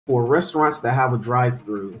For restaurants that have a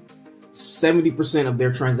drive-through, 70% of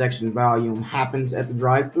their transaction volume happens at the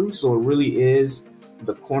drive-through. So it really is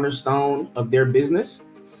the cornerstone of their business.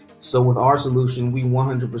 So with our solution, we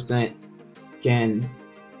 100% can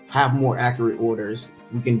have more accurate orders.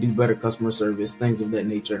 We can do better customer service, things of that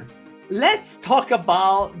nature. Let's talk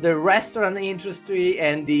about the restaurant industry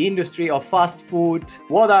and the industry of fast food.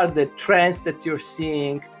 What are the trends that you're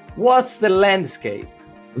seeing? What's the landscape?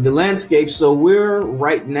 The landscape, so we're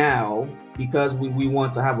right now, because we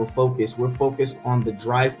want to have a focus, we're focused on the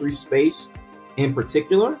drive-through space in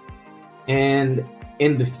particular. And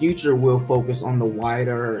in the future, we'll focus on the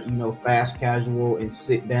wider, fast casual and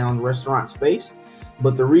sit down restaurant space.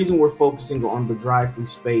 But the reason we're focusing on the drive-through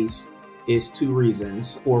space is two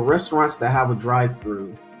reasons. For restaurants that have a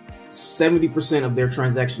drive-through, 70% of their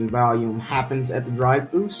transaction volume happens at the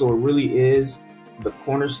drive-through. So it really is the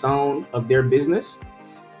cornerstone of their business.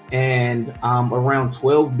 And around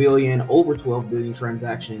over 12 billion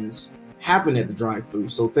transactions happen at the drive-through.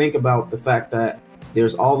 So think about the fact that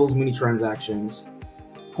there's all those many transactions,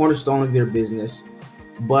 cornerstone of their business,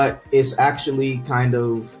 but it's actually kind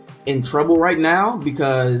of in trouble right now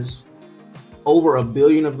because over 1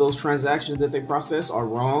 billion of those transactions that they process are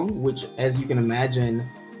wrong, which, as you can imagine,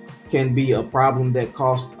 can be a problem that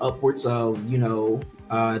costs upwards of,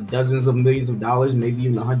 dozens of millions of dollars, maybe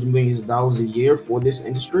even $100 million a year for this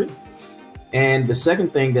industry. And the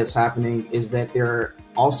second thing that's happening is that they're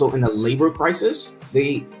also in a labor crisis.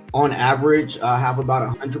 They, on average, have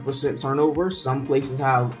about 100% turnover. Some places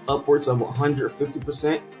have upwards of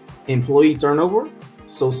 150% employee turnover.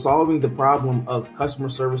 So solving the problem of customer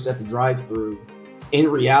service at the drive-through, in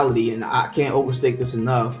reality, and I can't overstate this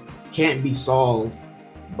enough, can't be solved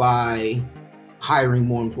by hiring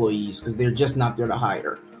more employees, because they're just not there to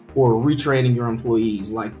hire, or retraining your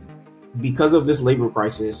employees. Like, because of this labor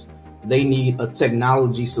crisis, they need a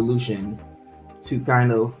technology solution to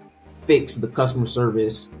kind of fix the customer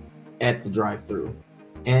service at the drive-through.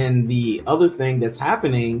 And the other thing that's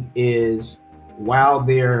happening is, while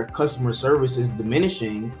their customer service is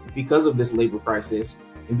diminishing because of this labor crisis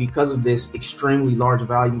and because of this extremely large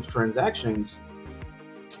volume of transactions,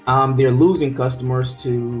 they're losing customers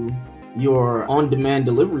to your on-demand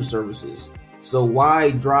delivery services. So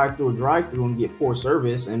why drive through a drive-through and get poor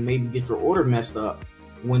service and maybe get your order messed up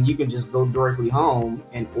when you can just go directly home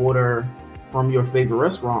and order from your favorite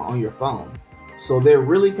restaurant on your phone? So they're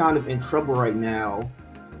really kind of in trouble right now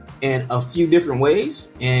in a few different ways.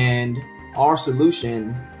 And our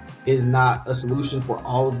solution is not a solution for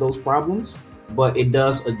all of those problems, but it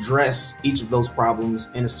does address each of those problems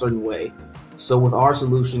in a certain way. So with our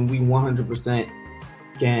solution, we 100%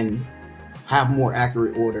 can have more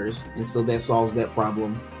accurate orders. And so that solves that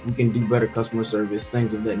problem. We can do better customer service,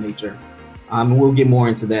 things of that nature. We'll get more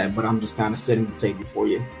into that, but I'm just kind of setting the table for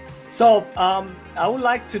you. So I would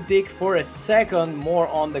like to dig for a second more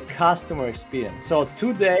on the customer experience. So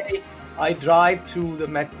today, I drive to the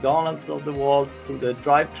McDonald's of the world, to the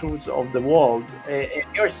drive-thrus of the world, and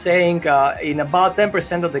you're saying in about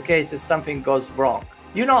 10% of the cases something goes wrong.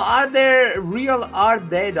 Are there real hard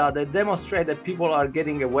data that demonstrate that people are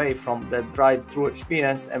getting away from the drive-thru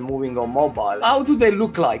experience and moving on mobile? How do they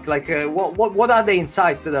look like? What are the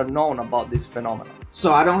insights that are known about this phenomenon?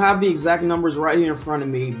 So I don't have the exact numbers right here in front of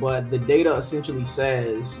me, but the data essentially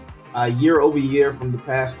says year over year from the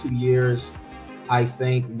past 2 years, I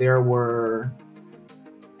think there were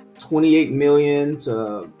 28 million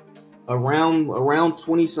to around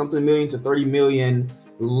 20 something million to 30 million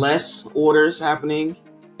less orders happening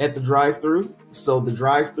at the drive-through. So the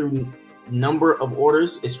drive-through number of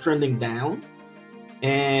orders is trending down,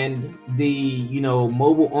 and the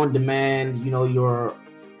mobile on demand, your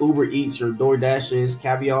Uber Eats, your DoorDashes,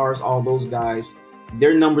 Caviars, all those guys,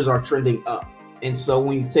 their numbers are trending up. And so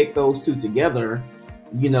when you take those two together,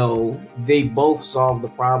 they both solve the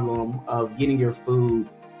problem of getting your food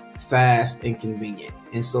fast and convenient.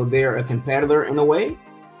 And so they're a competitor in a way.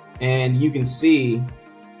 And you can see,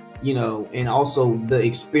 and also the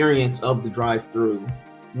experience of the drive-through,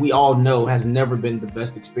 we all know has never been the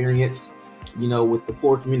best experience, with the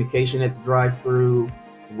poor communication at the drive-through,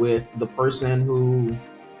 with the person who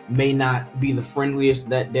may not be the friendliest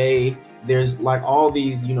that day. There's like all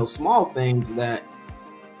these, small things that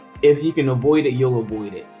if you can avoid it, you'll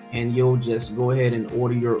avoid it. And you'll just go ahead and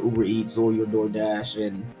order your Uber Eats or your DoorDash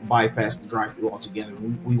and bypass the drive-thru altogether.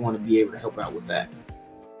 We want to be able to help out with that.